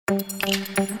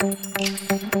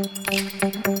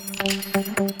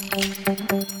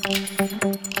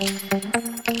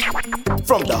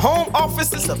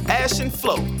of Ash and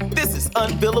Flo. This is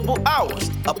Unbillable Hours,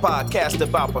 a podcast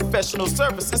about professional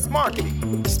services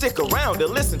marketing. Stick around to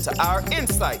listen to our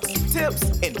insights,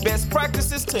 tips, and best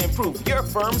practices to improve your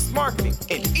firm's marketing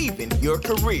and even your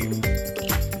career.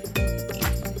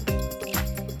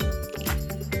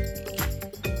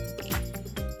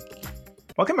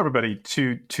 Welcome, everybody,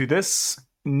 to this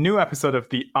new episode of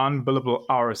the Unbillable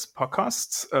Hours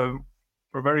podcast.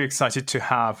 We're very excited to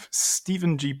have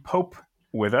Stephen G. Pope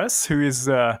with us, who is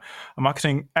a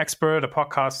marketing expert, a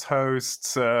podcast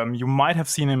host. You might have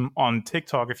seen him on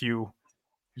TikTok if you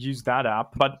use that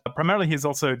app, but primarily he's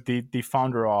also the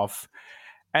founder of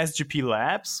SGP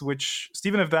Labs, which,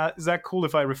 Stephen, is that cool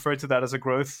if I refer to that as a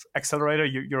growth accelerator?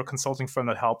 You're a consulting firm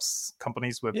that helps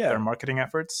companies with their marketing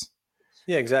efforts?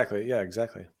 Yeah, exactly.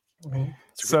 Mm-hmm.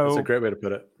 That's a great way to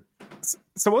put it.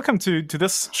 So welcome to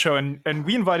this show, and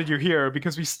we invited you here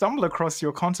because we stumbled across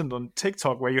your content on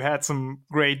TikTok where you had some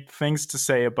great things to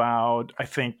say about, I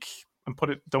think, and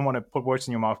don't want to put words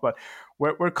in your mouth, but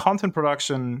where content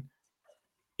production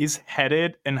is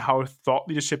headed and how thought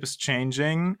leadership is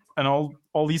changing and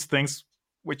all these things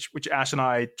which Ash and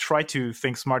I try to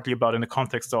think smartly about in the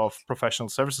context of professional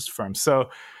services firms. So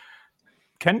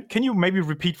Can you maybe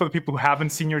repeat for the people who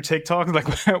haven't seen your TikTok, like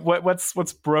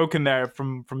what's broken there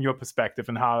from your perspective,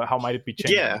 and how might it be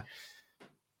changing?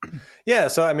 Yeah.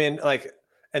 So I mean,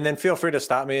 and then feel free to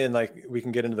stop me and we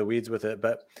can get into the weeds with it.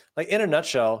 But in a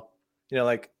nutshell,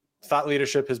 thought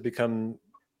leadership has become,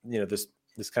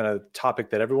 this kind of topic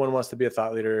that everyone wants to be a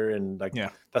thought leader, and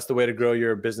that's the way to grow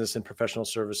your business and professional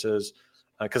services.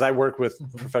 Because I work with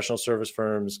professional service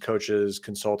firms, coaches,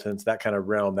 consultants, that kind of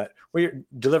realm that we're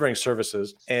delivering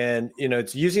services. And,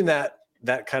 it's using that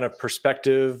kind of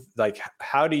perspective,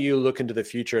 how do you look into the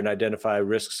future and identify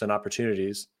risks and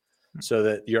opportunities so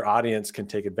that your audience can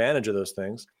take advantage of those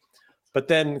things? But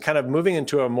then kind of moving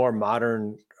into a more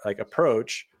modern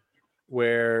approach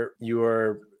where you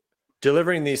are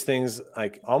delivering these things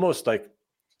almost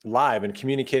live and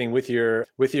communicating with your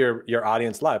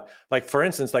audience live. For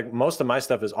instance, most of my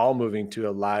stuff is all moving to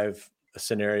a live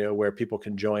scenario where people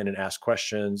can join and ask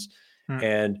questions.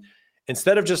 And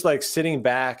instead of just sitting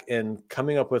back and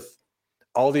coming up with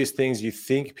all these things you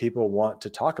think people want to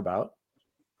talk about,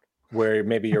 where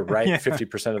maybe you're right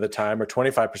 50% of the time or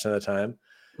 25% of the time,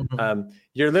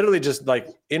 you're literally just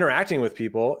interacting with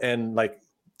people and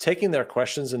taking their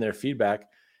questions and their feedback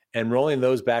and rolling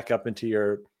those back up into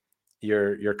your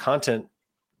content,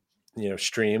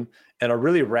 stream on a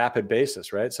really rapid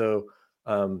basis, right? So,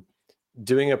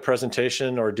 doing a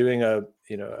presentation or doing a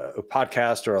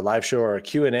podcast or a live show or a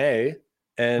Q&A,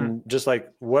 and just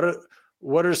what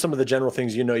are some of the general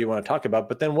things you want to talk about?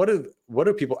 But then what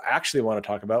do people actually want to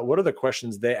talk about? What are the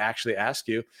questions they actually ask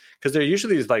you? Because they're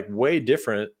usually way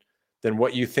different than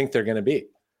what you think they're going to be.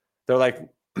 They're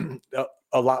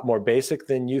a lot more basic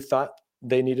than you thought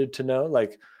they needed to know.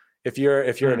 If you're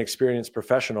an experienced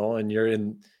professional and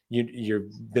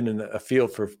you've been in a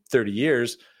field for 30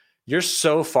 years, you're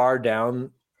so far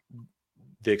down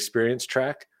the experience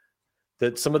track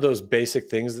that some of those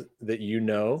basic things that you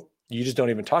just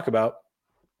don't even talk about,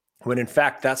 when in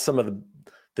fact that's some of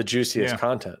the juiciest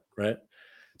content, right?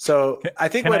 So I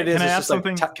think what it is,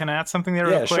 can I add something there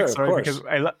real quick? Sure, Sorry, because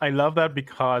I love that,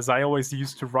 because I always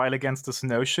used to rail against this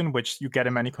notion, which you get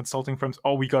in many consulting firms.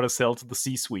 Oh, we got to sell to the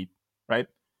C-suite, right?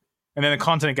 And then the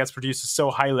content that gets produced is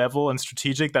so high level and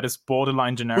strategic that it's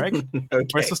borderline generic.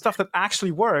 Whereas the stuff that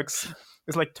actually works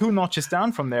is 2 notches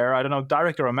down from there. I don't know,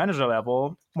 director or manager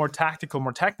level, more tactical,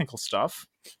 more technical stuff.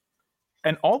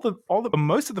 And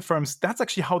most of the firms, that's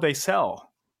actually how they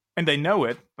sell. And they know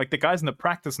it. The guys in the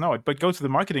practice know it. But go to the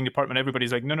marketing department,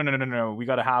 everybody's no. We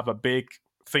got to have a big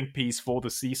think piece for the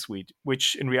C-suite,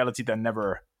 which in reality then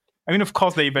never. I mean, of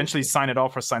course, they eventually sign it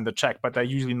off or sign the check, but they're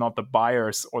usually not the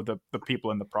buyers or the people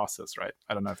in the process, right?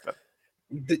 I don't know if that.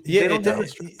 They don't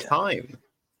have time.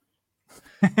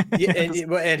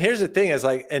 And here's the thing: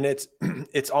 and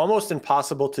it's almost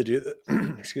impossible to do.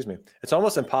 Excuse me. It's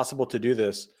almost impossible to do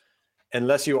this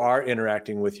unless you are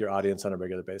interacting with your audience on a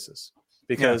regular basis.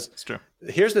 Because it's true.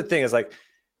 Here's the thing: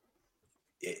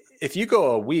 if you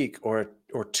go a week or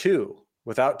 2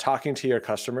 without talking to your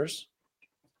customers,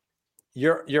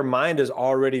 your mind is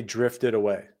already drifted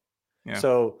away. Yeah.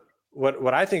 So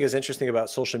what I think is interesting about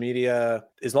social media,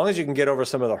 as long as you can get over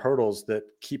some of the hurdles that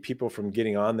keep people from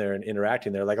getting on there and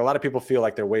interacting there, a lot of people feel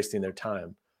like they're wasting their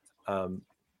time.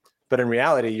 But in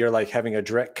reality, you're having a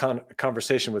direct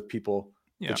conversation with people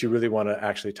that you really want to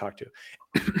actually talk to.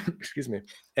 Excuse me.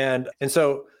 And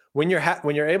so when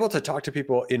you're able to talk to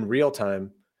people in real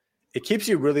time, it keeps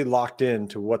you really locked in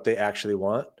to what they actually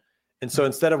want. And so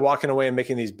instead of walking away and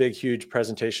making these big, huge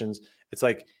presentations It's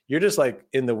like you're just like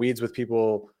in the weeds with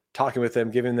people, talking with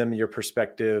them, giving them your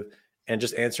perspective, and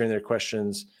just answering their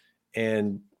questions.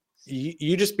 And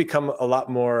you just become a lot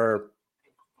more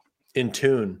in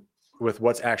tune with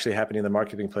what's actually happening in the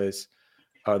marketplace.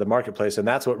 And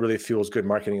that's what really fuels good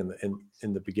marketing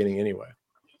in the beginning anyway.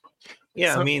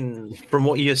 Yeah, So- I mean, from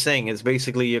what you're saying, is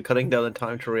basically you're cutting down the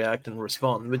time to react and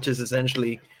respond, which is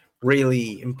essentially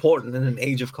really important in an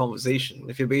age of conversation.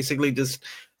 If you're basically just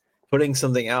putting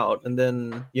something out and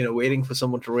then, waiting for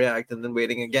someone to react and then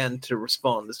waiting again to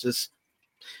respond, it's just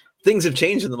things have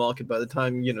changed in the market by the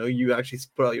time, you actually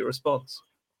put out your response.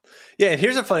 Yeah. And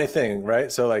here's a funny thing,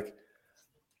 right? So like,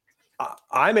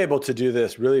 I'm able to do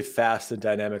this really fast and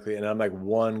dynamically, and I'm like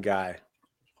one guy.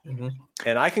 Mm-hmm.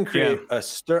 And I can create a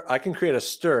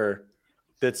stir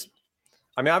that's,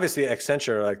 I mean, obviously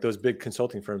Accenture, like those big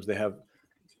consulting firms, they're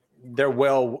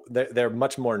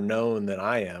much more known than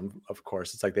I am. Of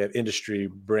course, it's like they have industry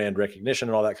brand recognition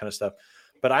and all that kind of stuff,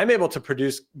 but I'm able to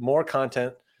produce more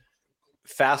content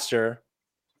faster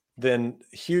than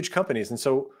huge companies. And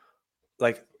so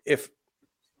like, if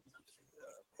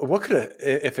a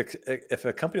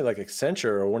company like Accenture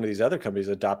or one of these other companies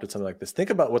adopted something like this,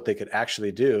 think about what they could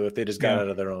actually do if they just got out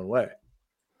of their own way.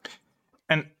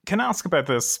 And can I ask about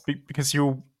this? Because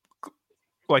you,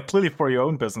 like, clearly for your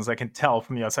own business, I can tell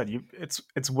from the outside,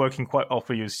 it's working quite well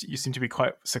for you. You seem to be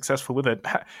quite successful with it.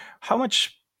 How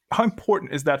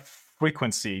important is that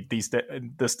frequency these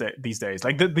days?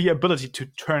 Like the ability to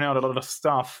turn out a lot of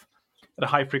stuff at a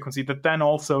high frequency that then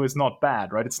also is not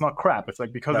bad, right? It's not crap. It's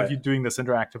like because of you doing this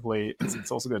interactively,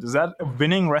 it's also good. Is that a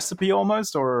winning recipe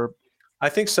almost, or? I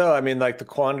think so. I mean, like the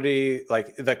quality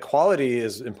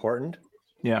is important.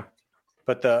 Yeah.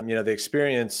 But the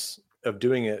experience of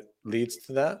doing it leads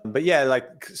to that. But yeah,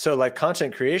 like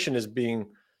content creation is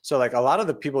so like a lot of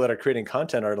the people that are creating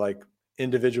content are like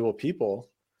individual people,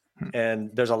 and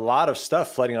there's a lot of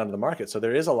stuff flooding onto the market. So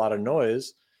there is a lot of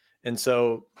noise. And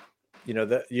so,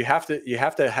 that you have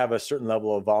to have a certain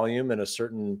level of volume and a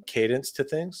certain cadence to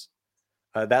things.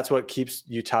 That's what keeps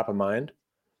you top of mind.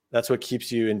 That's what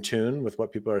keeps you in tune with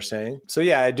what people are saying. So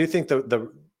yeah, I do think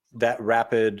that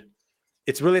rapid,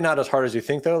 it's really not as hard as you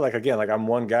think though. Like, again, like I'm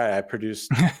one guy, I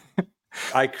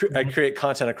create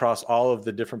content across all of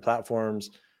the different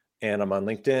platforms, and I'm on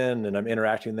LinkedIn and I'm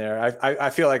interacting there. I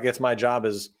feel like it's my job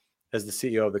as the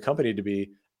CEO of the company to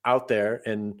be out there.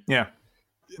 And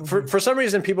for some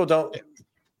reason, they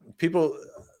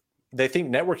think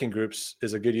networking groups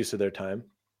is a good use of their time.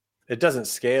 It doesn't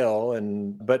scale,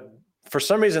 but for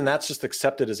some reason that's just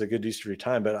accepted as a good use of your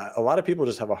time. But a lot of people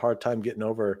just have a hard time getting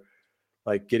over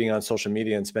like getting on social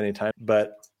media and spending time.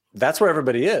 But that's where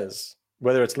everybody is,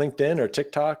 whether it's LinkedIn or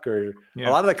TikTok or a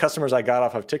lot of the customers I got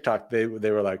off of TikTok, they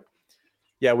were like,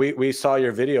 yeah, we saw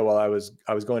your video while I was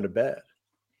going to bed.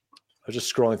 I was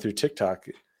just scrolling through TikTok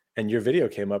and your video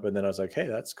came up, and then I was like, hey,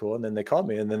 that's cool. And then they called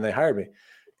me and then they hired me.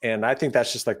 And I think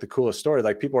that's just like the coolest story.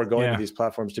 Like people are going to these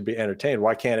platforms to be entertained.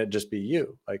 Why can't it just be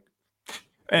you? Like,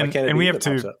 and we have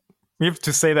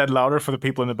to say that louder for the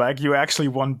people in the back. You actually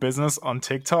won business on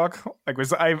TikTok. Like,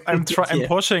 I'm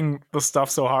pushing the stuff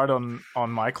so hard on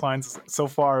my clients. So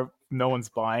far, no one's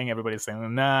buying. Everybody's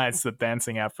saying, nah, it's the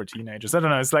dancing app for teenagers. I don't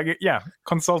know. It's like,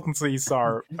 consultancies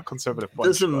are a conservative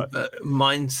bunch. There's a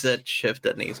mindset shift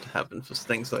that needs to happen for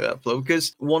things like that, Flo.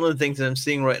 Because one of the things that I'm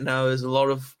seeing right now is a lot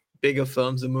of bigger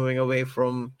firms are moving away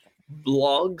from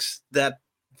blogs that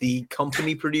the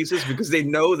company produces, because they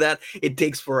know that it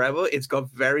takes forever. It's got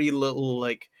very little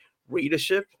like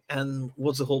readership, and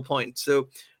what's the whole point? So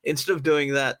instead of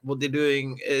doing that, what they're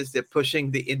doing is they're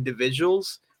pushing the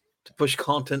individuals to push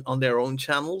content on their own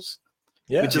channels,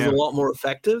 which is a lot more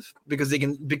effective,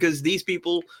 because these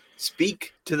people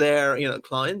speak to their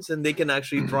clients, and they can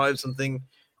actually drive something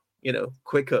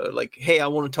quicker. Like, hey, I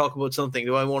want to talk about something.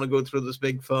 Do I want to go through this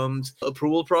big firm's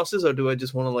approval process, or do I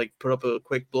just want to like put up a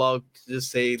quick blog to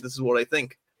just say this is what I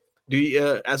think?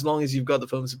 As long as you've got the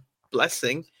firm's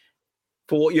blessing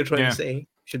for what you're trying to say,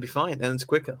 should be fine, and it's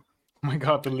quicker. Oh my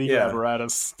God, the legal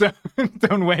apparatus!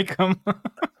 Don't wake them.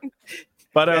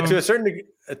 But to a certain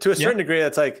degree,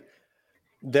 it's like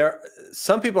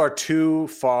some people are too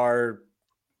far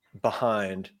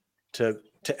behind to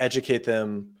educate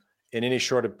them in any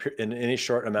short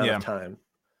amount of time.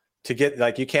 To get,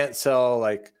 like, you can't sell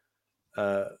like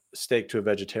steak to a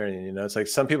vegetarian. It's like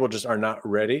some people just are not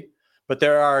ready. But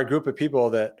there are a group of people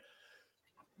that,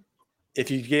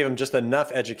 if you gave them just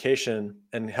enough education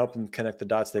and help them connect the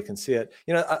dots, they can see it.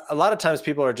 A lot of times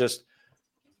people are just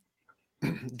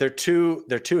they're too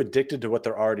addicted to what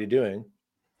they're already doing.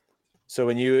 So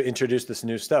when you introduce this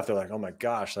new stuff, they're like, oh my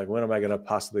gosh, like when am I going to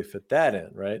possibly fit that in,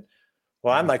 right?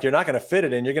 Well, I'm like, you're not going to fit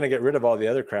it in. You're going to get rid of all the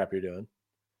other crap you're doing.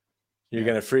 You're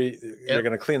going to you're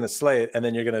going to clean the slate, and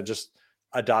then you're going to just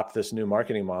adopt this new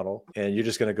marketing model, and you're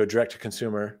just going to go direct to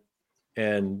consumer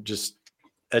and just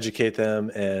educate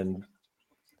them and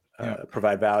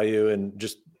provide value and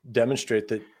just demonstrate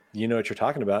that you know what you're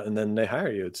talking about, and then they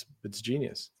hire you. It's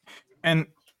genius. And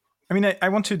I mean, I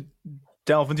want to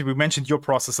delve into. We mentioned your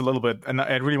process a little bit, and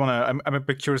I really want to. I'm a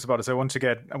bit curious about it. So I want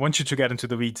you to get into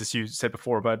the weeds, as you said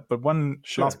before. But one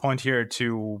last point here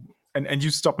to, and you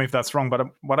stop me if that's wrong. But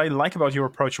what I like about your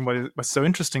approach and what was so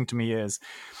interesting to me is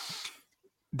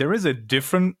there is a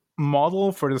different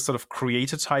model for the sort of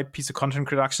creator type piece of content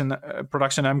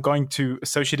production. I'm going to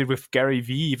associate it with Gary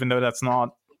Vee, even though that's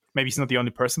not. Maybe he's not the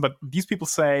only person, but these people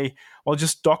say, well,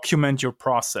 just document your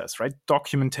process, right?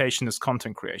 Documentation is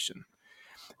content creation.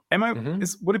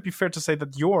 Would it be fair to say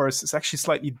that yours is actually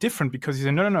slightly different because you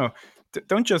say, no,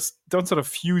 don't sort of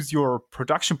fuse your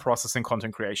production process in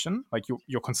content creation, like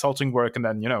your consulting work, and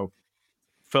then,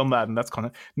 film that and that's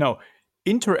content. No,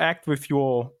 interact with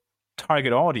your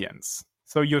target audience.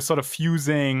 So you're sort of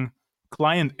fusing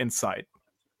client insight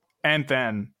and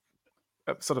then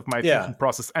sort of my thinking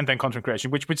process and then content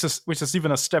creation, which is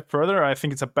even a step further. I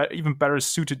think it's even better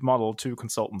suited model to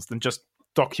consultants than just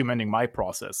documenting my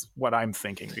process, what I'm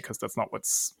thinking, because that's not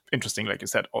what's interesting, like you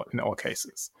said, in all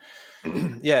cases.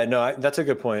 Yeah, no, that's a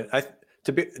good point.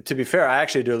 To be fair, I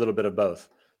actually do a little bit of both.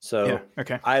 So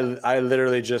I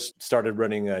literally just started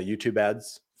running YouTube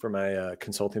ads for my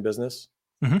consulting business.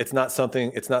 Mm-hmm. It's not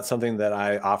something that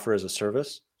I offer as a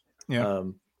service. Yeah.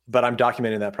 But I'm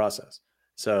documenting that process.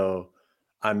 So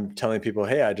I'm telling people,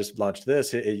 hey, I just launched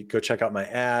this. Hey, go check out my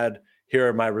ad. Here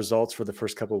are my results for the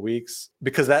first couple of weeks,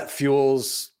 because that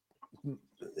fuels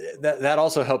that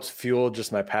also helps fuel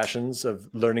just my passions of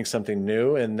learning something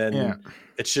new. And then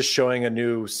it's just showing a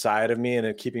new side of me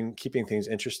and keeping things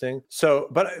interesting. So,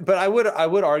 but I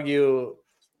would argue,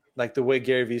 like the way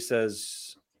Gary Vee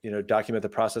says, document the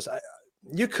process.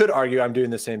 You could argue I'm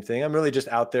doing the same thing. I'm really just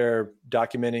out there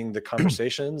documenting the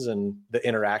conversations and the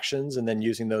interactions and then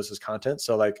using those as content.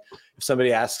 So like if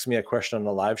somebody asks me a question on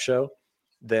a live show,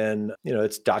 then,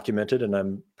 it's documented and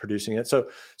I'm producing it. So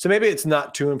maybe it's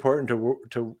not too important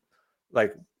to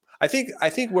like, I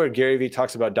think where Gary Vee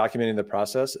talks about documenting the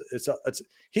process,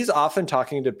 he's often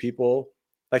talking to people,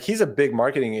 like he's a big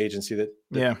marketing agency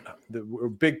that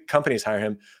big companies hire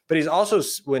him, but he's also,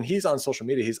 when he's on social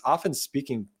media, he's often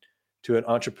speaking to an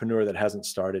entrepreneur that hasn't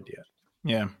started yet.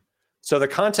 Yeah. So the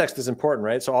context is important,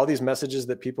 right? So all these messages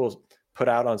that people put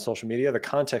out on social media, the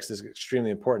context is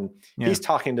extremely important. Yeah. He's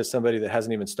talking to somebody that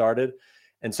hasn't even started.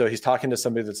 And so he's talking to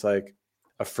somebody that's like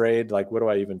afraid, like, what do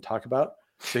I even talk about?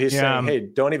 So he's saying, hey,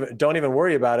 don't even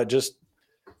worry about it. Just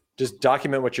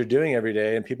document what you're doing every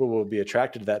day, and people will be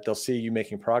attracted to that. They'll see you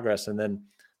making progress, and then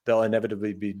they'll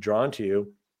inevitably be drawn to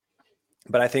you.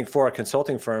 But I think for a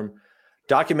consulting firm,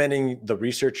 documenting the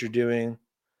research you're doing,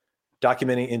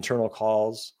 documenting internal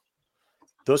calls,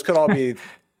 those could all be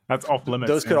that's off limits.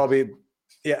 Those could all be,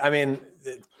 I mean,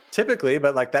 typically,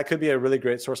 but like that could be a really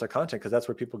great source of content because that's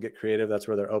where people get creative. That's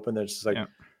where they're open. They're just like,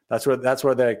 that's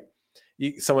where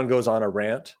someone goes on a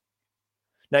rant.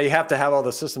 Now you have to have all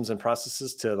the systems and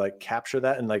processes to like capture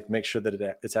that and like make sure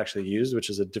that it's actually used, which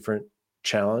is a different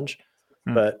challenge.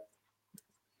 But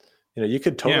you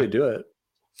could totally do it.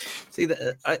 See,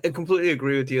 I completely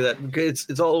agree with you that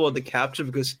it's all about the capture,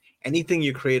 because anything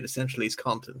you create essentially is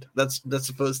content. That's the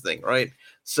first thing, right?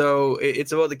 So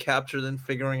it's about the capture, then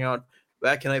figuring out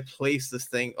where can I place this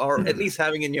thing, or at least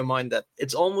having in your mind that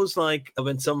it's almost like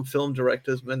when some film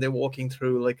directors, when they're walking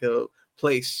through like a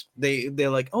place, they're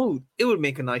like, oh, it would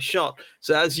make a nice shot.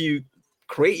 So as you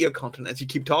create your content, as you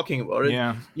keep talking about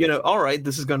it, all right,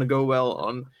 this is going to go well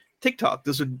on TikTok,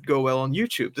 this would go well on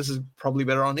YouTube, this is probably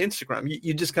better on Instagram.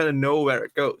 You just kind of know where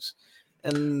it goes,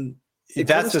 and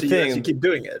that's the thing. You keep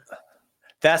doing it.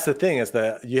 That's the thing, is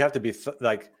that you have to be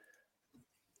like,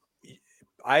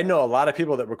 I know a lot of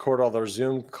people that record all their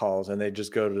Zoom calls and they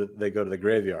just go to the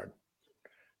graveyard.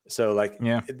 So like,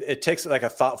 it takes like a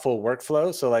thoughtful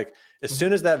workflow. So like, as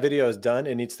soon as that video is done,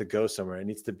 it needs to go somewhere. It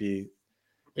needs to be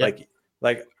like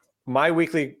my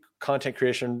weekly content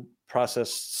creation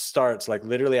process starts like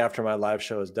literally after my live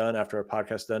show is done, after a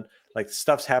podcast is done. Like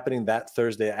stuff's happening that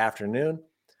Thursday afternoon.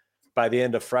 By the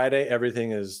end of Friday,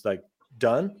 everything is like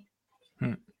done,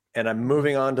 and I'm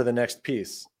moving on to the next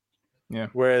piece. Yeah.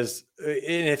 Whereas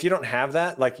if you don't have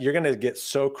that, like you're gonna get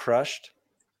so crushed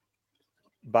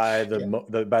by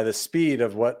the speed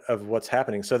of what's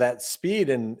happening. So that speed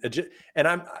and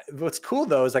what's cool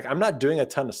though is like I'm not doing a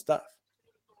ton of stuff.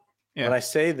 Yeah. When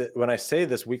I say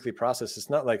this weekly process, it's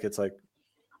not like it's like,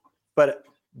 but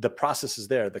the process is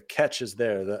there, the catch is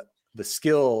there, the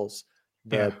skills,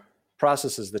 the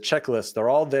processes, the checklists, they're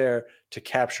all there to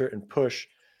capture and push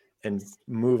and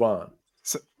move on.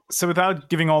 So without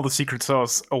giving all the secret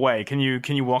sauce away, can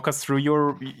you walk us through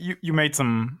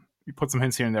you put some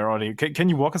hints here and there already. Can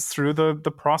you walk us through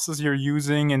the process you're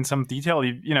using in some detail?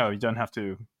 You don't have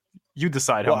to. You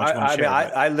decide how much you want to share.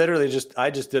 I literally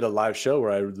just did a live show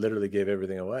where I literally gave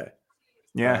everything away.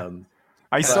 Yeah.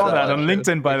 I saw that on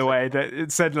LinkedIn, by the way, that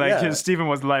it said Stephen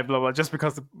was live, blah, blah, just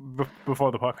because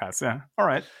before the podcast. Yeah. All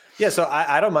right. Yeah. So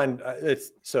I don't mind.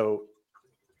 It's a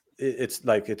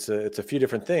few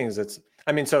different things.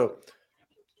 So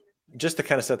just to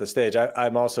kind of set the stage,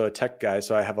 I'm also a tech guy,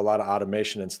 so I have a lot of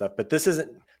automation and stuff, but this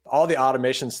isn't all the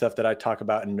automation stuff that I talk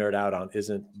about and nerd out on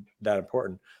isn't that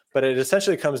important, but it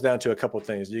essentially comes down to a couple of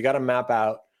things. You got to map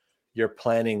out your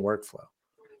planning workflow.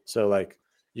 So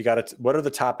what are the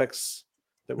topics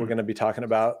that we're going to be talking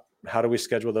about? How do we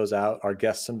schedule those out? Are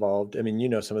guests involved? I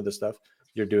mean, some of the stuff,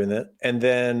 you're doing it. And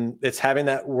then it's having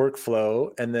that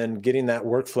workflow and then getting that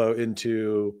workflow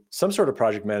into some sort of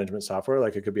project management software.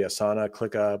 Like it could be Asana,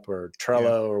 ClickUp, or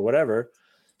Trello or whatever,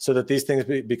 so that these things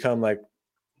become like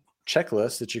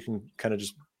checklists that you can kind of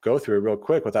just go through real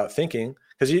quick without thinking.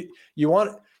 Because you don't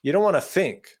want to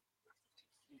think.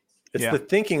 It's the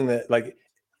thinking that, like,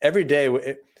 every day,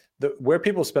 where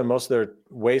people spend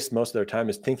waste most of their time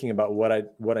is thinking about what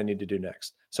I need to do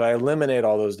next. So I eliminate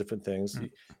all those different things.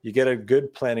 You get a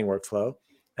good planning workflow.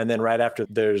 And then right after,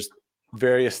 there's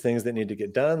various things that need to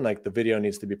get done. Like the video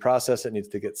needs to be processed. It needs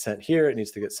to get sent here. It needs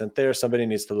to get sent there. Somebody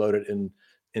needs to load it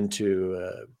into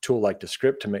a tool like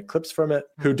Descript to make clips from it.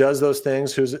 Who does those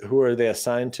things? Who are they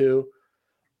assigned to?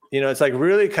 It's like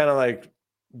really kind of like,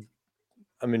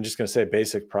 I'm just going to say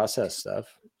basic process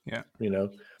stuff. Yeah.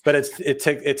 But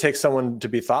it takes someone to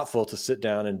be thoughtful to sit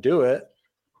down and do it.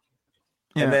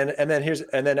 Yeah. And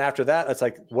then after that, it's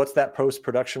like, what's that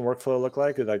post-production workflow look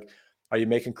like? Like, are you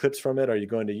making clips from it? Are you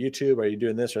going to YouTube? Are you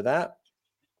doing this or that?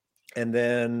 And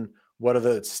then what are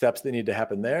the steps that need to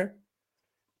happen there?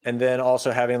 And then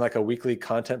also having like a weekly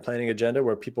content planning agenda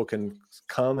where people can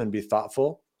come and be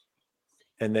thoughtful.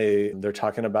 And they're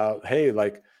talking about, hey,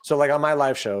 like on my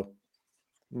live show,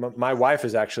 my wife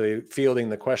is actually fielding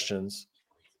the questions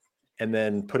and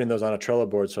then putting those on a Trello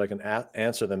board so I can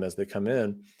answer them as they come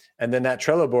in. And then that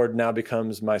Trello board now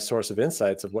becomes my source of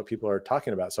insights of what people are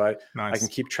talking about. So I can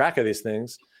keep track of these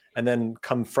things. And then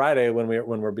come Friday, when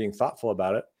we're being thoughtful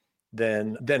about it,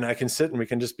 then I can sit and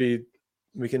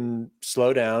we can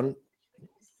slow down.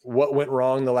 What went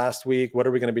wrong the last week? What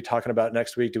are we going to be talking about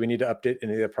next week? Do we need to update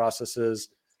any of the processes?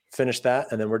 Finish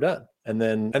that, and then we're done. And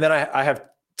then I have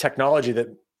technology that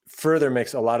further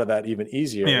makes a lot of that even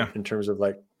easier in terms of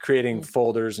like creating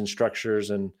folders and structures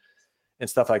and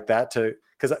stuff like that,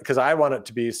 because I want it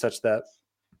to be such that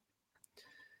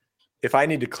if I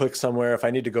need to click somewhere, if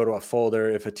I need to go to a folder,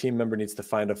 if a team member needs to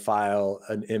find a file,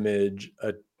 an image,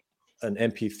 an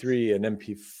MP3, an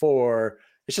MP4,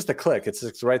 it's just a click.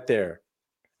 It's right there.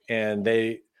 And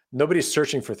nobody's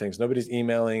searching for things. Nobody's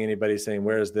emailing anybody saying,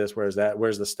 where is this? Where is that?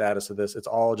 Where's the status of this? It's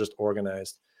all just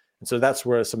organized. And so that's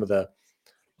where some of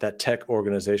that tech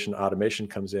organization automation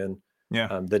comes in.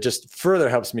 Yeah. That just further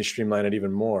helps me streamline it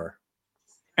even more.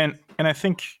 And I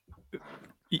think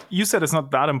you said it's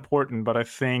not that important, but I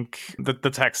think that the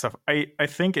tech stuff, I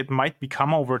think it might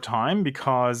become over time,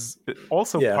 because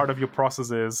also part of your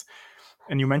process is,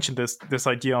 and you mentioned this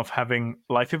idea of having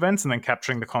live events and then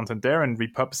capturing the content there and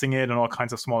repurposing it in all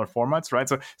kinds of smaller formats, right?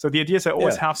 So the idea is I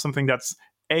always have something that's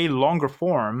A, longer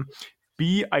form,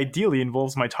 B, ideally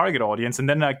involves my target audience, and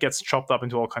then that gets chopped up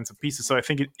into all kinds of pieces. So I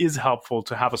think it is helpful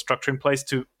to have a structure in place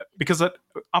because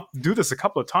I'll do this a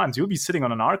couple of times. You'll be sitting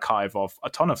on an archive of a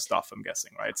ton of stuff, I'm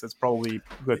guessing, right? So it's probably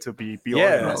good to be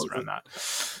organized around that.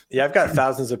 Yeah, I've got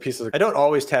thousands of pieces. I don't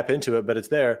always tap into it, but it's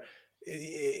there.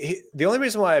 The only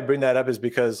reason why I bring that up is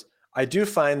because I do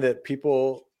find that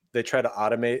people, they try to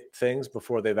automate things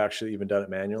before they've actually even done it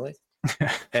manually.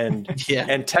 And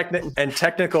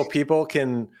technical people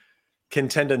can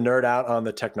tend to nerd out on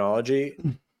the technology,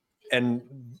 and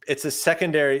it's a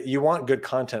secondary. You want good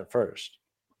content first.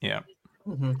 Yeah.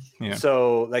 Mm-hmm. Yeah.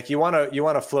 So like you want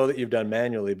a flow that you've done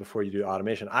manually before you do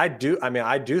automation. I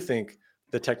do think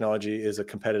the technology is a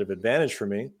competitive advantage for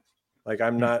me. Like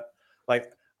I'm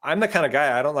the kind of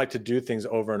guy, I don't like to do things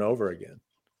over and over again.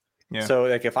 Yeah. So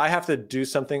like if I have to do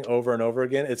something over and over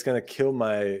again, it's going to kill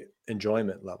my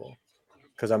enjoyment level,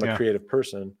 because I'm a creative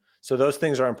person. So those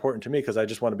things are important to me because I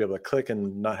just want to be able to click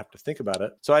and not have to think about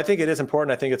it. So I think it is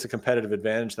important. I think it's a competitive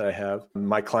advantage that I have,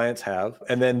 my clients have.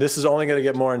 And then this is only going to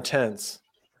get more intense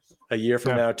a year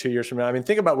from now, 2 years from now. I mean,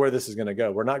 think about where this is going to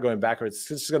go. We're not going backwards. It's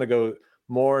just going to go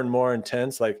more and more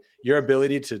intense. Like your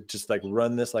ability to just like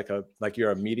run this like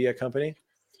you're a media company,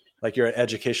 like you're an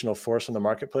educational force in the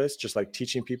marketplace, just like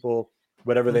teaching people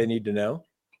whatever they need to know.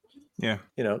 Yeah.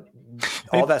 You know,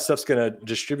 all that stuff's going to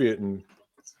distribute.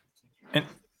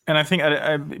 And I think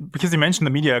because you mentioned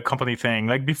the media company thing,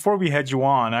 like before we had you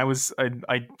on,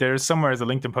 there's somewhere as a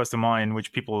LinkedIn post of mine,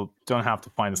 which people don't have to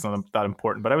find. It's not that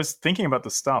important, but I was thinking about the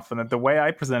stuff, and the way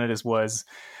I presented it was,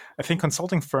 I think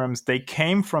consulting firms, they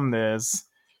came from this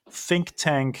think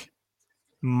tank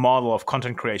model of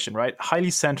content creation, right?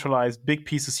 Highly centralized, big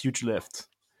pieces, huge lift.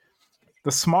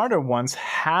 The smarter ones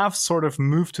have sort of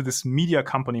moved to this media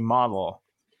company model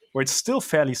where it's still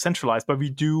fairly centralized, but we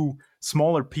do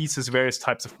smaller pieces, various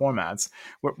types of formats.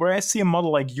 Where I see a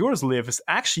model like yours live is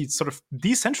actually sort of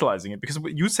decentralizing it, because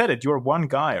you said it, you're one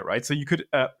guy, right? So you could,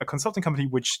 a consulting company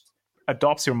which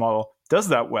adopts your model, does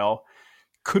that well,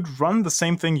 could run the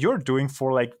same thing you're doing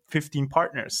for like 15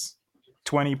 partners,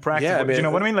 20 practice. Yeah, I mean, you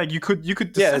know what I mean? Like you could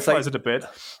decentralize it a bit.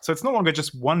 So it's no longer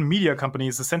just one media company.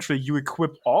 It's essentially you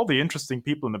equip all the interesting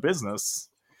people in the business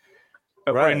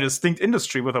or in a distinct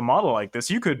industry with a model like this.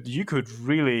 You could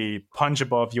really punch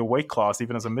above your weight class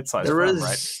even as a mid-sized firm,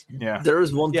 right? Yeah. There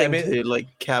is one thing to like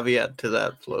caveat to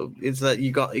that, Flo. Is that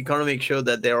you got to make sure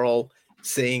that they're all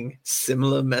saying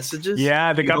similar messages.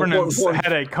 Yeah, the governance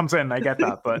headache comes in. I get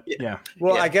that, but yeah.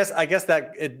 Well, I guess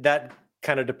that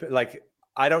kind of like,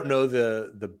 I don't know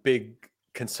the big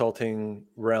consulting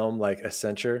realm like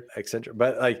Accenture,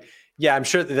 but like, yeah, I'm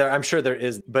sure there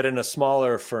is, but in a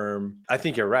smaller firm, I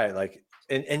think you're right. Like,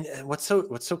 and what's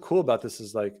so cool about this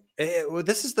is like,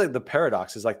 this is the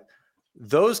paradox is like,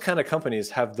 those kind of companies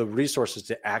have the resources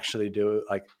to actually do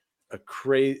like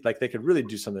like they could really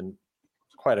do something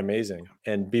quite amazing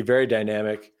and be very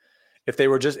dynamic if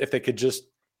they could just,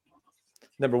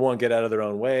 number one, get out of their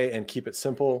own way and keep it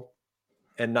simple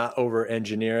and not over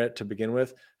engineer it to begin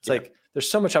with. It's like, there's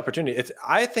so much opportunity.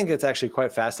 I think it's actually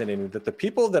quite fascinating that the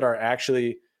people that are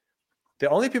actually the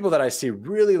only people that I see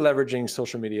really leveraging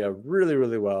social media really,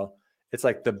 really well, it's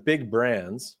like the big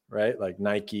brands, right? Like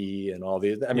Nike and all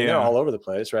these, I mean, they're all over the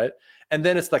place, right? And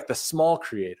then it's like the small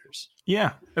creators.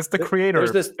 Yeah, it's the creator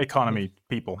economy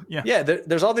people. Yeah. Yeah,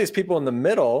 there's all these people in the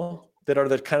middle that are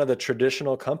the kind of the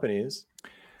traditional companies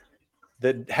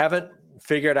that haven't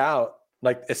figured out,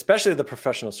 like, especially the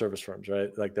professional service firms,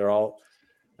 right? Like they're all,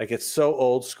 like, it's so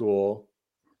old school.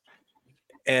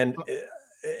 And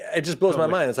it just blows my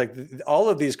mind. It's like all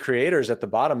of these creators at the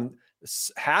bottom,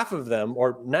 half of them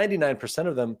or 99%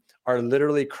 of them are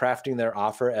literally crafting their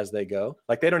offer as they go.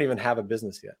 Like they don't even have a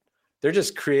business yet. They're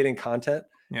just creating content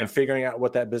and figuring out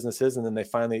what that business is. And then they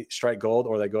finally strike gold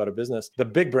or they go out of business. The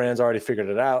big brands already figured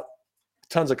it out.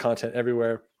 Tons of content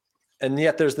everywhere. And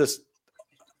yet there's this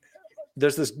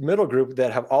middle group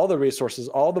that have all the resources,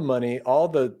 all the money, all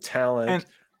the talent,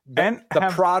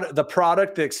 the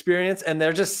product, the experience, and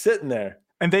they're just sitting there.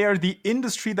 And they are the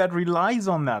industry that relies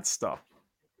on that stuff.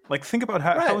 Like, think about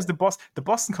how is the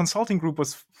Boston Consulting Group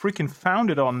was freaking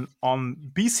founded on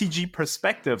BCG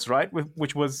perspectives, right?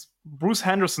 Which was Bruce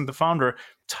Henderson, the founder,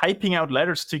 typing out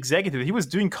letters to executives. He was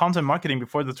doing content marketing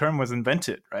before the term was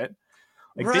invented, right?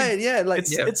 Like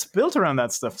it's built around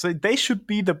that stuff. So they should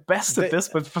be the best at this,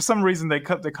 but for some reason they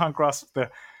can't grasp the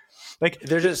like.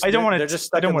 They're just stuck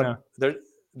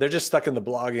in the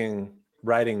blogging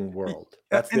writing world.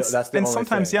 That's the and only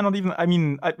sometimes thing. not even. I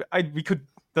mean, we could.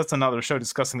 That's another show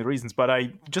discussing the reasons. But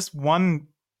I just one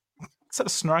sort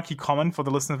of snarky comment for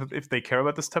the listeners if they care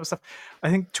about this type of stuff. I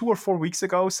think 2 or 4 weeks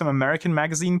ago, some American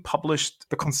magazine published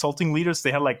the consulting leaders.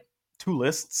 They had like 2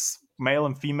 lists, male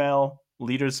and female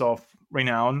leaders of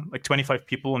renown, like 25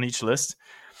 people on each list.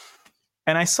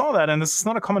 And I saw that, and this is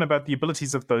not a comment about the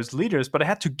abilities of those leaders, but I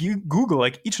had to Google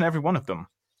like each and every one of them.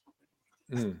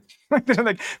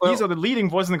 These are the leading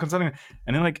voices in the consulting,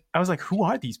 and then I was like, who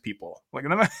are these people? Like,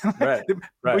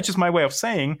 which is my way of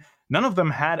saying none of them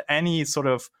had any sort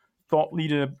of thought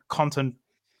leader content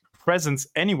presence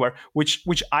anywhere,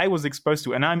 which I was exposed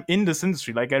to, and I'm in this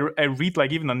industry. Like I read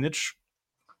like even a niche.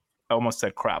 I almost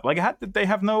said crap. Like they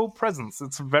have no presence.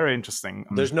 It's very interesting.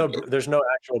 There's no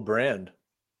actual brand.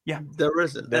 Yeah, there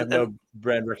isn't. They have no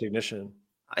brand recognition.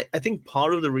 I think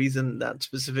part of the reason that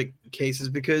specific case is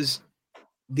because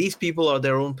these people are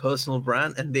their own personal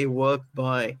brand and they work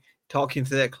by talking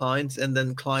to their clients and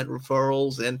then client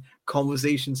referrals and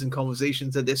conversations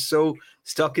that they're so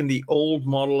stuck in the old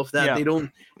model of that they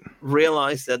don't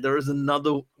realize that there is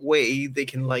another way they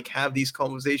can like have these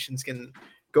conversations, can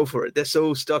go for it. They're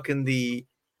so stuck in the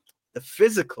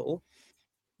physical,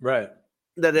 right,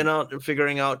 that they're not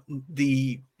figuring out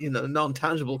the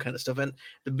non-tangible kind of stuff. And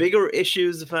the bigger issue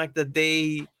is the fact that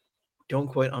they don't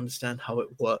quite understand how it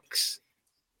works.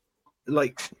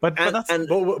 but that's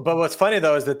but what's funny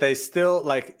though is that they still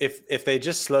like if they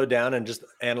just slow down and just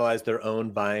analyze their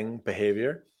own buying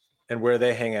behavior and where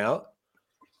they hang out.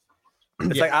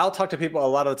 It's like I'll talk to people a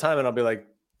lot of the time and I'll be like,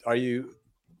 are you,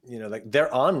 like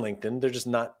they're on LinkedIn, they're just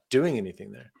not doing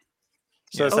anything there.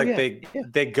 So it's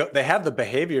they have the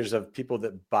behaviors of people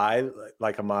that buy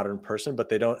like a modern person, but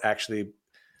they don't actually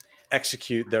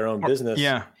execute their own business.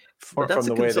 But that's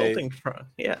from a the way consulting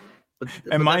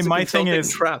And my thing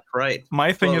is trap, right?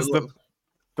 My thing is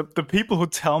the people who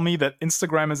tell me that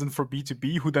Instagram isn't for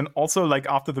B2B, who then also like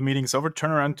after the meeting's over,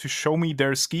 turn around to show me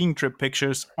their skiing trip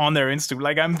pictures on their Instagram.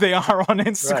 Like they are on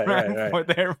Instagram for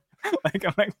their like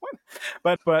I'm like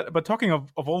what? But talking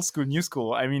of old school, new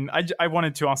school, I mean, I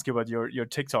wanted to ask you about your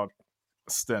TikTok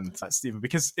stint, Stephen,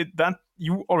 because that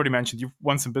you already mentioned you've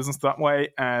won some business that way,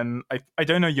 and I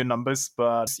don't know your numbers,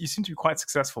 but you seem to be quite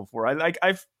successful for it.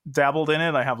 I've dabbled in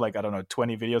it. I have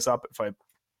 20 videos up if I'm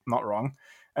not wrong.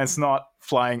 And it's not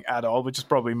flying at all, which is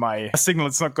probably my signal.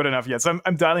 It's not good enough yet, so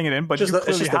I'm dialing it in. But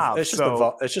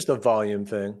it's just a volume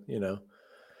thing,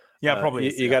 Yeah,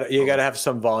 probably. You got to have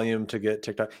some volume to get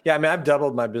TikTok. Yeah, I mean, I've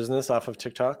doubled my business off of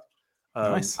TikTok.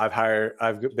 Nice.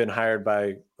 I've been hired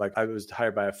by I was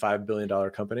hired by a $5 billion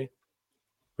company,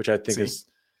 which I think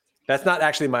that's not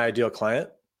actually my ideal client,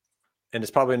 and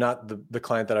it's probably not the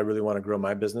client that I really want to grow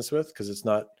my business with because it's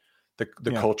not the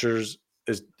cultures.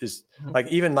 Is like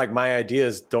even like my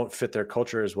ideas don't fit their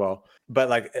culture as well.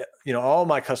 But all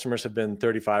my customers have been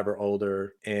 35 or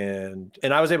older, and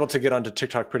I was able to get onto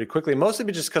TikTok pretty quickly,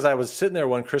 mostly just because I was sitting there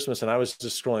one Christmas and I was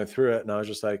just scrolling through it, and I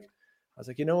was like,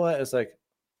 you know what? It's like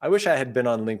I wish I had been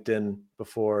on LinkedIn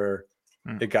before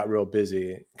it got real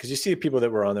busy, because you see people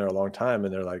that were on there a long time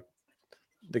and they're like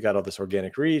they got all this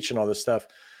organic reach and all this stuff.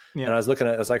 And I was looking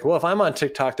at it, I was like, well, if I'm on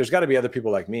TikTok, there's got to be other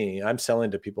people like me. I'm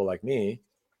selling to people like me.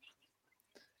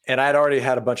 And I'd already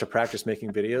had a bunch of practice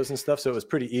making videos and stuff. So it was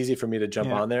pretty easy for me to jump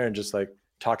on there and just like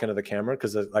talk into the camera.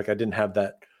 Cause I didn't have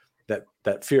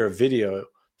that fear of video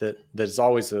that is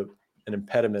always an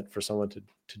impediment for someone to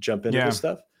jump into this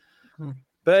stuff.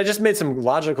 But I just made some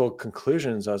logical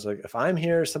conclusions. I was like, if I'm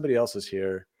here, somebody else is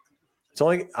here.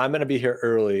 I'm going to be here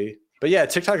early. But yeah,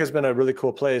 TikTok has been a really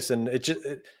cool place. And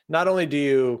not only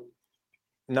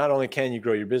can you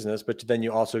grow your business, but then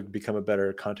you also become a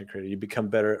better content creator. You become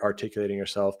better articulating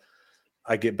yourself.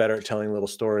 I get better at telling little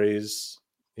stories,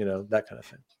 that kind of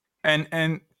thing.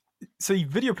 And so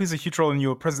video plays a huge role in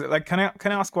your presence. Like, can I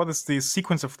ask what is the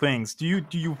sequence of things? Do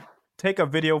you take a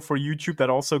video for YouTube that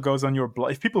also goes on your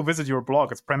blog? If people visit your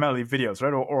blog, it's primarily videos,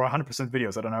 right? Or 100%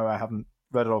 videos. I don't know. I haven't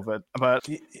read all of it. But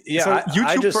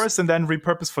YouTube first and then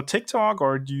repurpose for TikTok,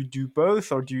 or do you do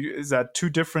both? Or is that two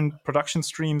different production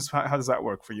streams? How does that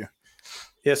work for you?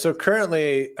 Yeah. So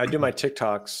currently I do my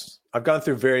TikToks. I've gone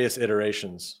through various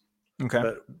iterations. Okay.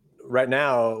 But right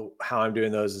now, how I'm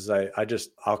doing those is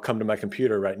I'll come to my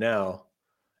computer right now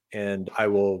and I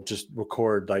will just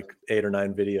record like 8 or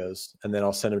 9 videos, and then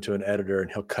I'll send them to an editor and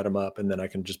he'll cut them up, and then I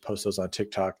can just post those on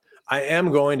TikTok. I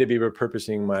am going to be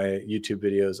repurposing my YouTube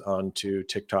videos onto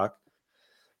TikTok,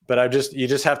 but you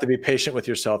just have to be patient with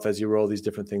yourself as you roll these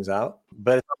different things out.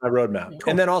 But it's on my roadmap.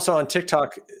 Cool. And then also on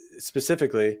TikTok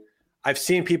specifically, I've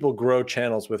seen people grow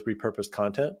channels with repurposed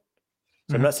content.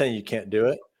 So I'm not saying you can't do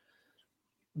it,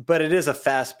 but it is a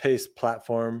fast-paced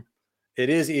platform. It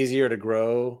is easier to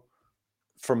grow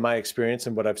from my experience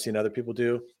and what I've seen other people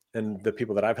do. And the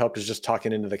people that I've helped is just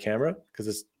talking into the camera, because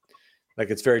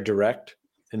it's very direct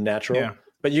and natural. Yeah.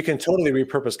 But you can totally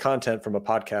repurpose content from a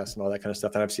podcast and all that kind of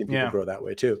stuff. And I've seen people grow that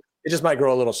way too. It just might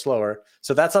grow a little slower.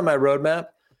 So that's on my roadmap.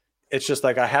 It's just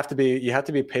like you have to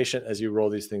be patient as you roll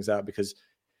these things out, because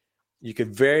you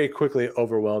could very quickly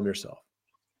overwhelm yourself.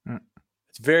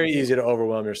 It's very easy to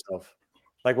overwhelm yourself.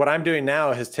 Like what I'm doing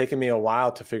now has taken me a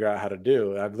while to figure out how to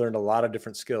do. I've learned a lot of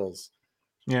different skills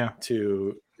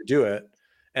to do it.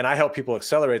 And I help people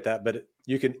accelerate that, but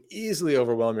you can easily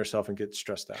overwhelm yourself and get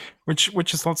stressed out.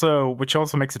 Which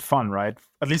also makes it fun, right?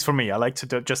 At least for me, I like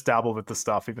to just dabble with the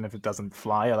stuff, even if it doesn't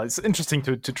fly. It's interesting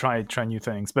to try new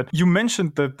things. But you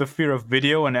mentioned the fear of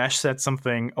video, and Ash said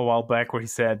something a while back where he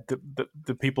said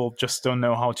the people just don't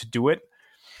know how to do it.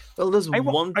 Well, there's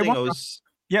one thing I was...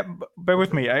 Yeah, bear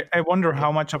with me. I wonder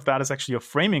how much of that is actually a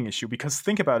framing issue, because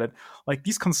think about it. Like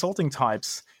these consulting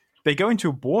types, they go into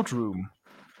a boardroom,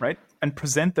 right, and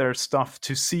present their stuff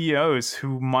to CEOs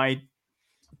who might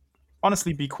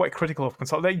honestly be quite critical of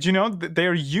consulting.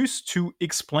 They're used to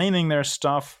explaining their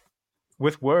stuff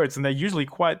with words, and they're usually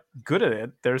quite good at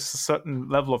it. There's a certain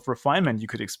level of refinement you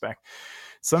could expect.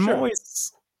 So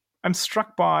I'm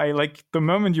struck by, like, the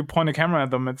moment you point a camera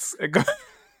at them,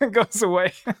 it goes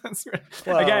away.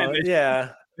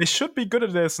 They should be good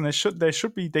at this, and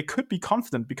they could be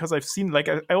confident, because I've seen, like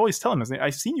I always tell them,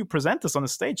 I've seen you present this on a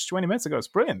stage 20 minutes ago. It's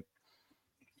brilliant.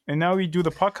 And now we do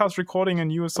the podcast recording,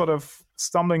 and you were sort of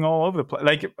stumbling all over the place.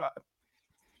 Like,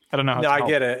 I don't know how No, to I help.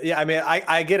 get it. Yeah, I mean,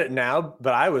 I get it now,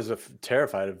 but I was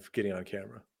terrified of getting on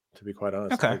camera, to be quite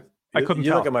honest. Okay. Like, I couldn't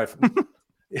you tell. look at my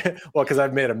well, because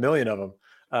I've made a million of them.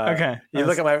 Okay. You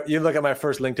look at my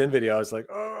first LinkedIn video. I was like,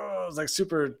 oh, I was like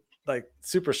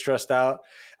super stressed out.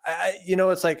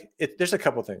 It's like there's a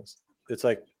couple things. It's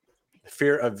like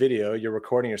fear of video. You're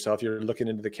recording yourself. You're looking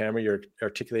into the camera. You're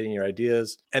articulating your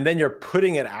ideas, and then you're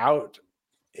putting it out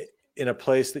in a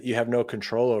place that you have no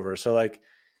control over. So like,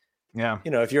 yeah,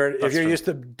 if you're used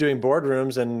to doing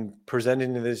boardrooms and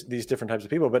presenting to these different types of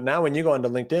people, but now when you go onto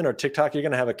LinkedIn or TikTok, you're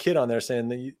going to have a kid on there saying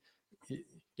that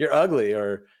you're ugly,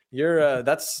 or you're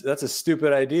that's a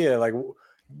stupid idea. Like,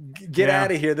 get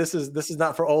out of here. This is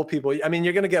not for old people. I mean,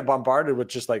 you're going to get bombarded with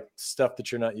just like stuff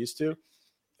that you're not used to.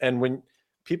 And when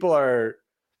people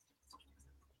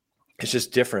it's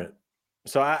just different.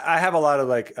 So I have a lot of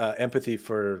like empathy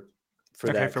for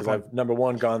that, because I've, number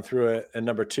one, gone through it, and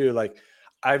number two, like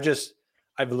I've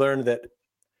learned that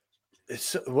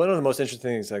it's one of the most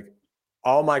interesting things. Like,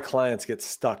 all my clients get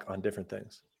stuck on different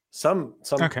things. Some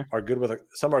are good with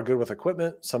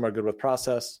equipment. Some are good with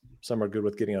process. Some are good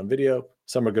with getting on video.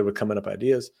 Some are good with coming up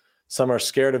ideas. Some are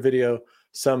scared of video.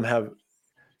 Some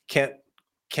can't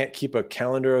keep a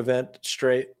calendar event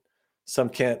straight. Some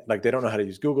can't, like, they don't know how to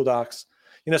use Google Docs.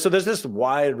 So there's this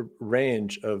wide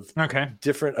range of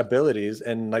different abilities,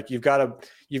 and like you've got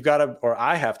to, or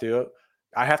I have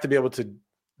to be able to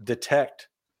detect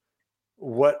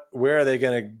where are they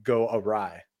going to go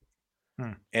awry,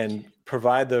 and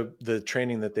provide the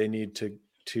training that they need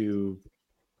to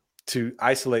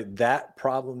isolate that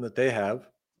problem that they have.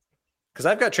 Because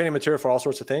I've got training material for all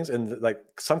sorts of things, and like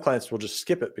some clients will just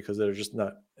skip it because it's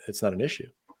not an issue.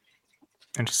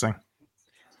 Interesting.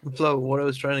 Flo, what I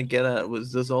was trying to get at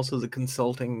was there's also the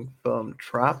consulting firm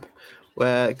trap,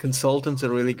 where consultants are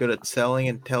really good at selling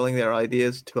and telling their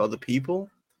ideas to other people.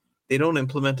 They don't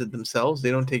implement it themselves.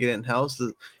 They don't take it in-house.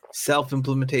 The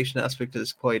self-implementation aspect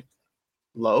is quite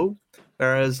low.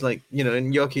 Whereas, like,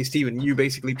 in your case, Stephen, you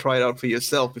basically try it out for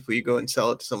yourself before you go and sell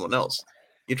it to someone else.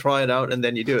 You try it out and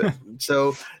then you do it.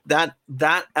 So that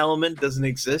element doesn't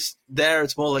exist there.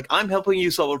 It's more like, I'm helping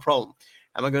you solve a problem.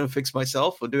 Am I going to fix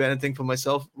myself or do anything for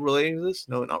myself relating to this?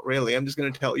 No, not really. I'm just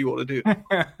going to tell you what to do.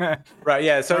 Right.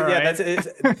 Yeah. So right.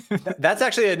 That's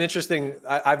actually an interesting.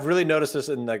 I've really noticed this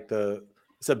in like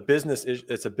it's a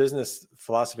business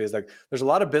philosophy. It's like there's a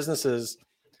lot of businesses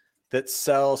that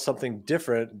sell something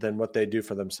different than what they do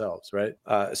for themselves. Right.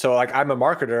 So like, I'm a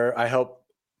marketer. I help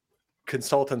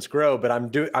consultants grow, but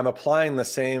I'm applying the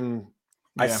same.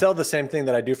 I sell the same thing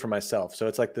that I do for myself. So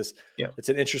it's like this. Yeah.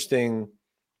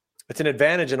 It's an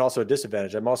advantage and also a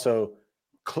disadvantage. I'm also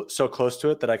so close to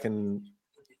it that I can,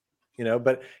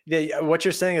 but yeah, what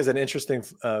you're saying is an interesting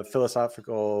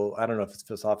philosophical, I don't know if it's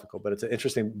philosophical, but it's an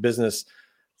interesting business.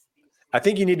 I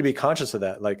think you need to be conscious of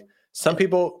that. Like, some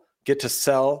people get to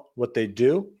sell what they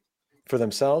do for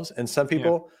themselves, and some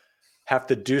people have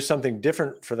to do something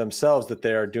different for themselves that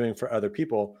they are doing for other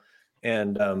people.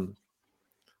 And,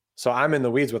 so I'm in the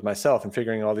weeds with myself and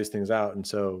figuring all these things out. And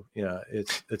so,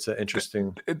 it's an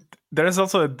interesting. There's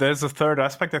a third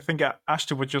aspect. I think, Ash,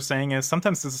 to what you're saying is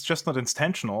sometimes this is just not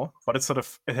intentional, but it's sort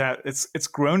of, it's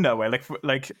grown that way.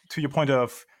 Like to your point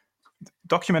of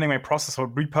documenting my process or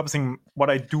repurposing what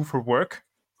I do for work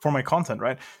for my content,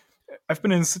 right? I've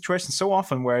been in a situation so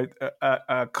often where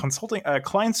a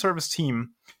client service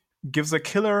team gives a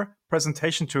killer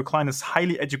presentation to a client is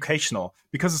highly educational,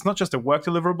 because it's not just a work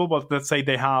deliverable, but let's say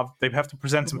they have to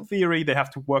present some theory, they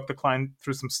have to work the client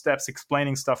through some steps,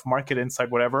 explaining stuff, market insight,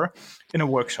 whatever, in a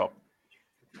workshop.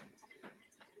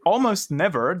 Almost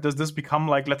never does this become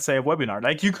like, let's say, a webinar.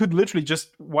 Like, you could literally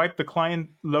just wipe the client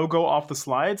logo off the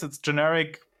slides. It's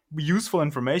generic, useful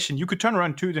information. You could turn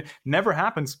around too. It never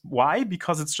happens. Why?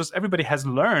 Because it's just, everybody has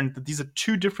learned that these are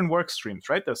two different work streams,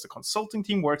 right? There's the consulting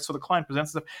team works, so the client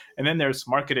presents stuff, and then there's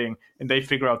marketing, and they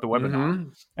figure out the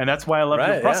webinar. And that's why I love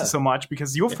your process so much,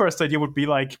 because your first idea would be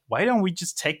like, why don't we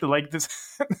just take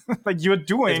this like you're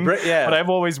doing? But I've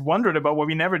always wondered about why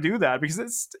we never do that, because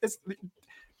it's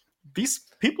these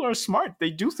people are smart.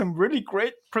 They do some really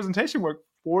great presentation work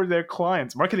for their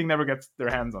clients. Marketing never gets their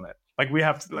hands on it. Like, we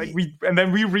have to, and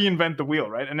then we reinvent the wheel,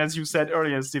 right? And as you said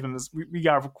earlier, Stephen, we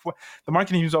are, the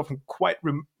marketing is often quite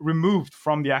removed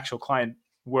from the actual client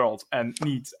world and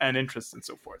needs and interests and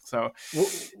so forth. So,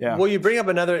 Well, you bring up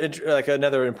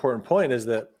another important point, is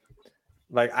that,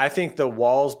 like, I think the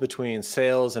walls between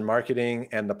sales and marketing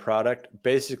and the product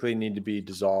basically need to be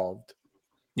dissolved.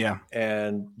 Yeah.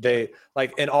 And they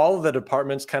like, and all of the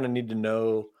departments kind of need to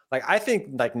know, like, I think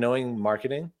like knowing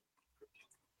marketing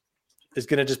is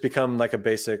going to just become like a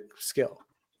basic skill.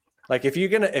 Like if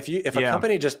a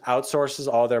company just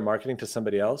outsources all their marketing to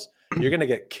somebody else, you're going to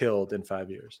get killed in 5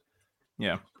 years.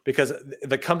 Yeah. Because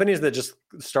the companies that just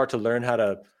start to learn how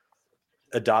to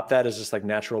adopt that as just like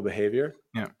natural behavior.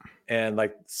 Yeah. And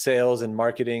like sales and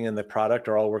marketing and the product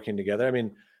are all working together. I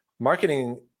mean,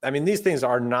 these things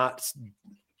are not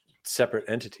separate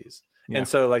entities. Yeah. And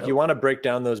so like you want to break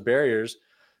down those barriers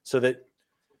so that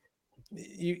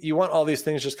you want all these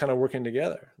things just kind of working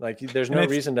together. Like there's no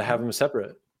reason to have them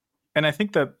separate. And I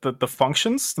think that the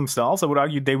functions themselves, I would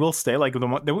argue, they will stay. Like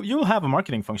you'll have a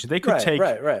marketing function. They could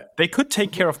They could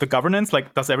take care of the governance.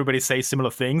 Like, does everybody say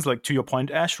similar things? Like to your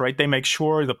point, Ash, right? They make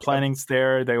sure the planning's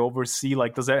there. They oversee.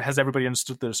 Like, has everybody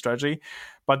understood their strategy?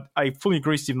 But I fully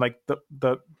agree, Stephen. Like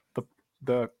the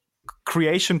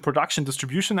creation, production,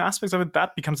 distribution aspects of it,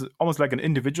 that becomes almost like an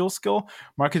individual skill.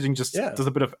 Marketing just does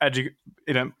a bit of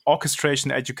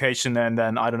orchestration, education, and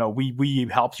then I don't know, we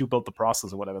help you build the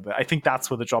process or whatever. But I think that's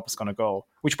where the job is going to go.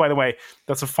 Which, by the way,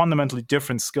 that's a fundamentally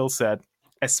different skill set,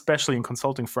 especially in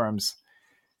consulting firms,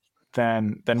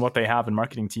 than what they have in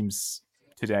marketing teams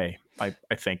today. I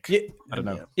think. Yeah, I don't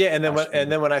know. Yeah,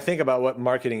 and then when I think about what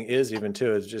marketing is, even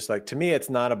too, is just like, to me, it's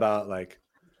not about like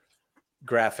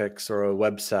graphics or a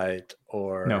website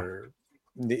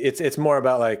it's more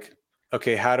about like,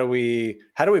 okay, how do we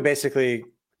basically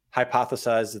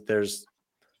hypothesize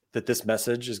that this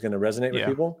message is going to resonate with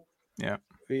people? Yeah.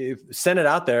 We send it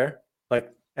out there,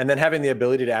 like, and then having the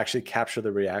ability to actually capture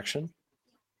the reaction,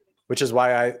 which is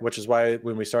why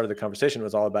when we started the conversation, it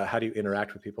was all about how do you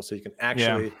interact with people so you can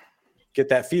actually get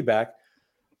that feedback.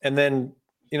 And then,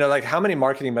 like how many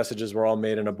marketing messages were all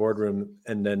made in a boardroom,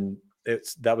 and then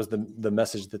that was the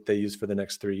message that they used for the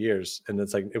next 3 years. And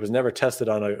it's like, it was never tested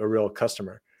on a real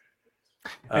customer.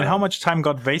 And how much time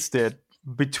got wasted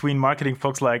between marketing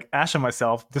folks like Ash and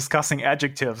myself discussing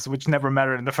adjectives, which never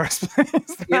mattered in the first place,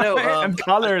 and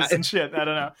colors and shit. I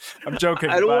don't know. I'm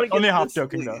joking. Only half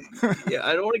joking though. Yeah,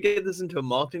 I don't want to get this into a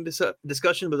marketing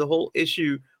discussion, but the whole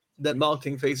issue that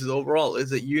marketing faces overall is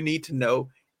that you need to know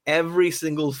every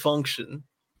single function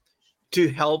to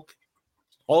help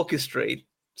orchestrate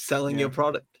selling your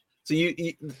product. So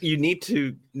you need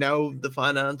to know the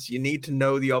finance, you need to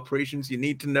know the operations, you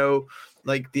need to know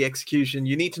like the execution,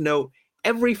 you need to know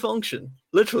every function,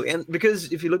 literally. And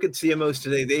because if you look at CMOs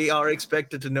today, they are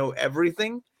expected to know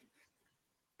everything.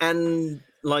 And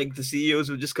like the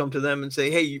CEOs would just come to them and say,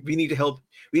 hey, we need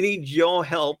your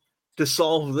help to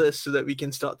solve this so that we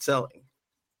can start selling.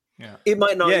 Yeah. It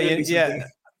might not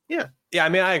Yeah, I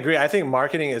mean, I agree. I think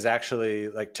marketing is actually,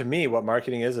 like, to me, what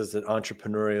marketing is an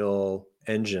entrepreneurial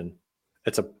engine.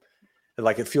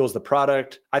 It fuels the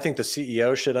product. I think the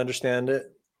CEO should understand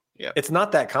it. Yeah. It's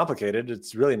not that complicated.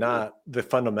 It's really not the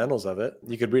fundamentals of it.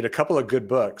 You could read a couple of good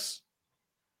books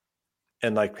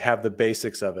and like have the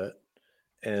basics of it.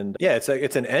 And yeah,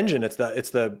 it's an engine.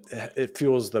 It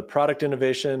fuels the product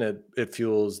innovation. It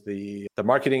fuels the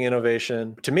marketing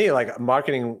innovation. To me, like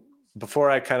marketing, before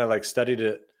I kind of like studied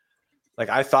it, like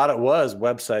I thought it was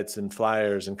websites and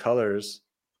flyers and colors.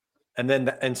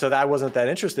 And so I wasn't that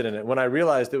interested in it. When I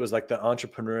realized it was like the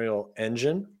entrepreneurial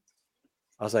engine,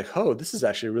 I was like, oh, this is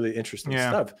actually really interesting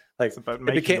stuff. Like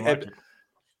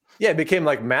it became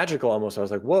like magical almost. I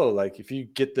was like, whoa, like if you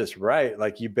get this right,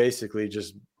 like you basically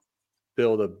just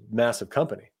build a massive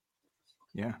company.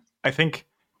 Yeah. I think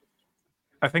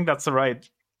that's the right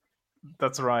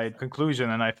conclusion.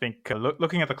 And I think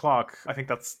looking at the clock, I think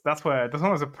that's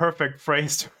almost a perfect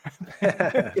phrase.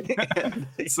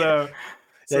 So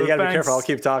you gotta be careful. I'll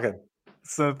keep talking.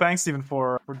 So thanks, Stephen,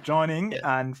 for joining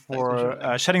and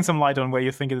for shedding some light on where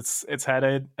you think it's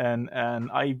headed. And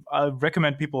I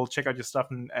recommend people check out your stuff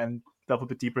and delve a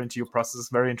bit deeper into your process. It's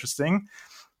very interesting.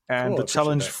 And the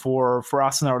challenge for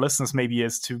us and our listeners maybe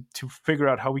is to figure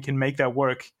out how we can make that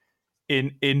work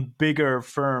in bigger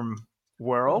firm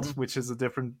world, which is a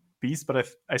different beast. But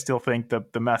I still think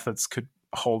that the methods could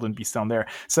hold and be down there.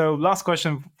 So last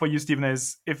question for you, Stephen,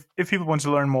 is if people want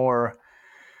to learn more,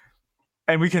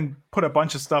 and we can put a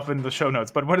bunch of stuff in the show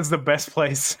notes, but what is the best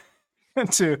place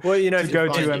to go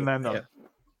to? And then,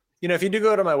 if you do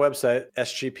go to my website,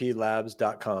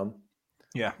 sgplabs.com,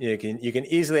 you can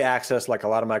easily access like a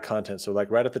lot of my content. So like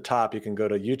right at the top, you can go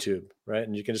to YouTube, right?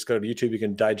 And you can just go to YouTube. You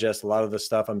can digest a lot of the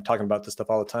stuff. I'm talking about this stuff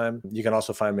all the time. You can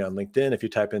also find me on LinkedIn. If you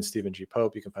type in Stephen G.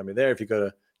 Pope, you can find me there. If you go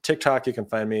to TikTok, you can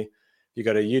find me. You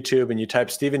go to YouTube and you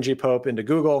type Stephen G. Pope into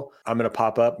Google, I'm going to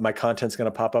pop up. My content's going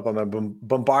to pop up. I'm going to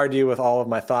bombard you with all of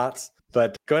my thoughts.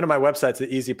 But going to my website's the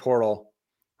easy portal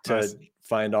to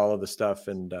find all of the stuff.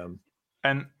 And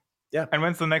yeah. And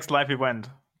when's the next live event?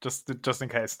 Just in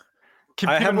case. Keep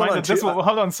I have in one mind on that this Tu- will.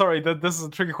 Hold on, sorry. This is a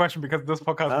tricky question because this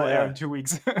podcast will air yeah. in 2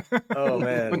 weeks. Oh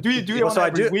man! But do you Well, on so I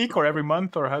every do- week or every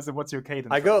month, or what's your cadence?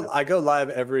 I go live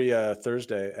every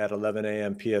Thursday at 11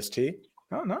 a.m. PST,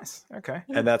 Oh, nice. Okay.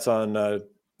 and that's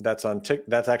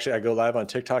actually I go live on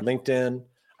TikTok, LinkedIn.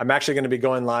 I'm actually going to be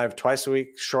going live twice a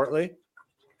week shortly,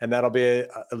 and that'll be at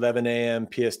 11 a.m.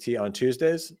 PST on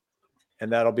Tuesdays.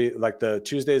 And that'll be like the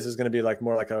Tuesdays is going to be like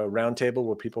more like a round table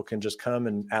where people can just come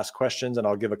and ask questions, and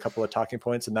I'll give a couple of talking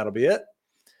points, and that'll be it.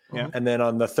 Yeah. And then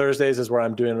on the Thursdays is where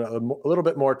I'm doing a little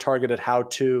bit more targeted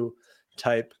how-to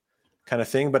type kind of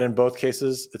thing. But in both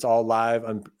cases, it's all live.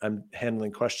 I'm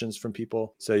handling questions from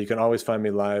people. So you can always find me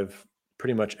live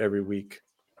pretty much every week.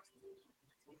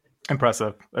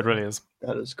 Impressive. It really is.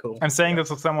 That is cool. I'm saying this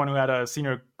as someone who had a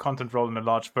senior content role in a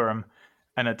large firm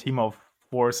and a team of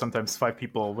 4, sometimes 5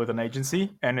 people with an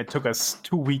agency, and it took us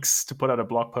 2 weeks to put out a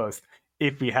blog post.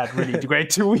 If we had really great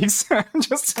 2 weeks,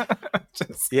 just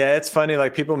yeah, it's funny.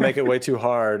 Like people make it way too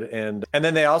hard, and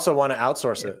then they also want to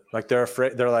outsource it. Like they're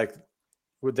afraid. They're like,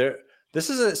 this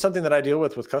is something that I deal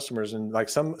with customers, and like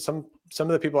some of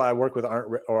the people I work with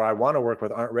or I want to work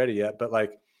with aren't ready yet. But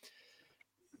like,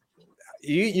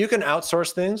 you can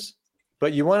outsource things,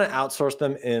 but you want to outsource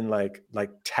them in like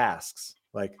tasks,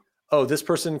 like, oh, this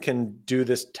person can do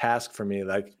this task for me.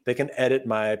 Like they can edit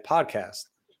my podcast.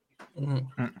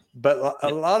 Mm-hmm. But a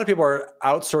lot of people are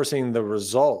outsourcing the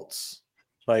results.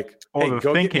 Like, or hey, the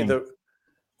go thinking. get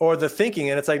me the thinking.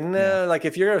 And it's like, no, like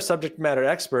if you're a subject matter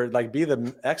expert, like be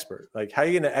the expert. Like how are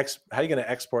you going to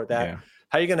export that? Yeah.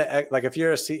 How are you going to, like, if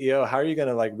you're a CEO, how are you going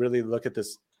to like really look at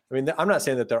this? I mean, I'm not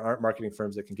saying that there aren't marketing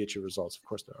firms that can get you results. Of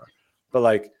course there are. But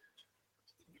like,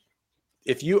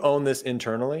 if you own this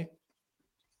internally,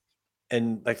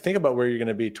 and like, think about where you're going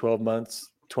to be 12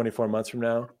 months, 24 months from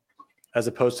now, as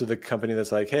opposed to the company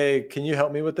that's like, hey, can you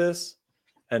help me with this?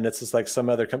 And it's just like some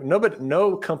other company.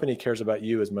 No company cares about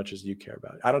you as much as you care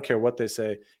about it. I don't care what they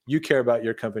say. You care about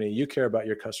your company. You care about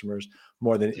your customers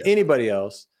more than anybody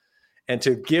else. And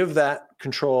to give that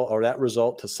control or that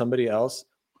result to somebody else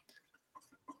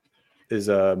is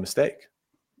a mistake.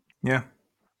 Yeah.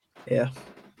 Yeah,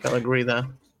 I'll agree there.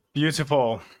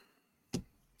 Beautiful.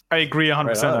 I agree 100%.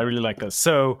 Right on. I really like this.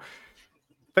 So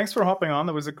thanks for hopping on.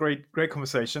 That was a great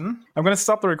conversation. I'm going to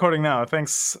stop the recording now.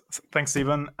 Thanks,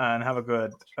 Stephen, and have a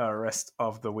good rest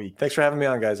of the week. Thanks for having me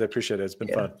on, guys. I appreciate it. It's been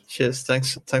fun. Cheers.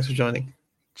 Thanks for joining.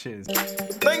 Cheers.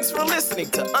 Thanks for listening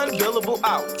to Unbillable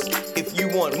Hours. If you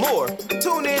want more,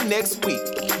 tune in next week.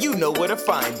 You know where to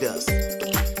find us.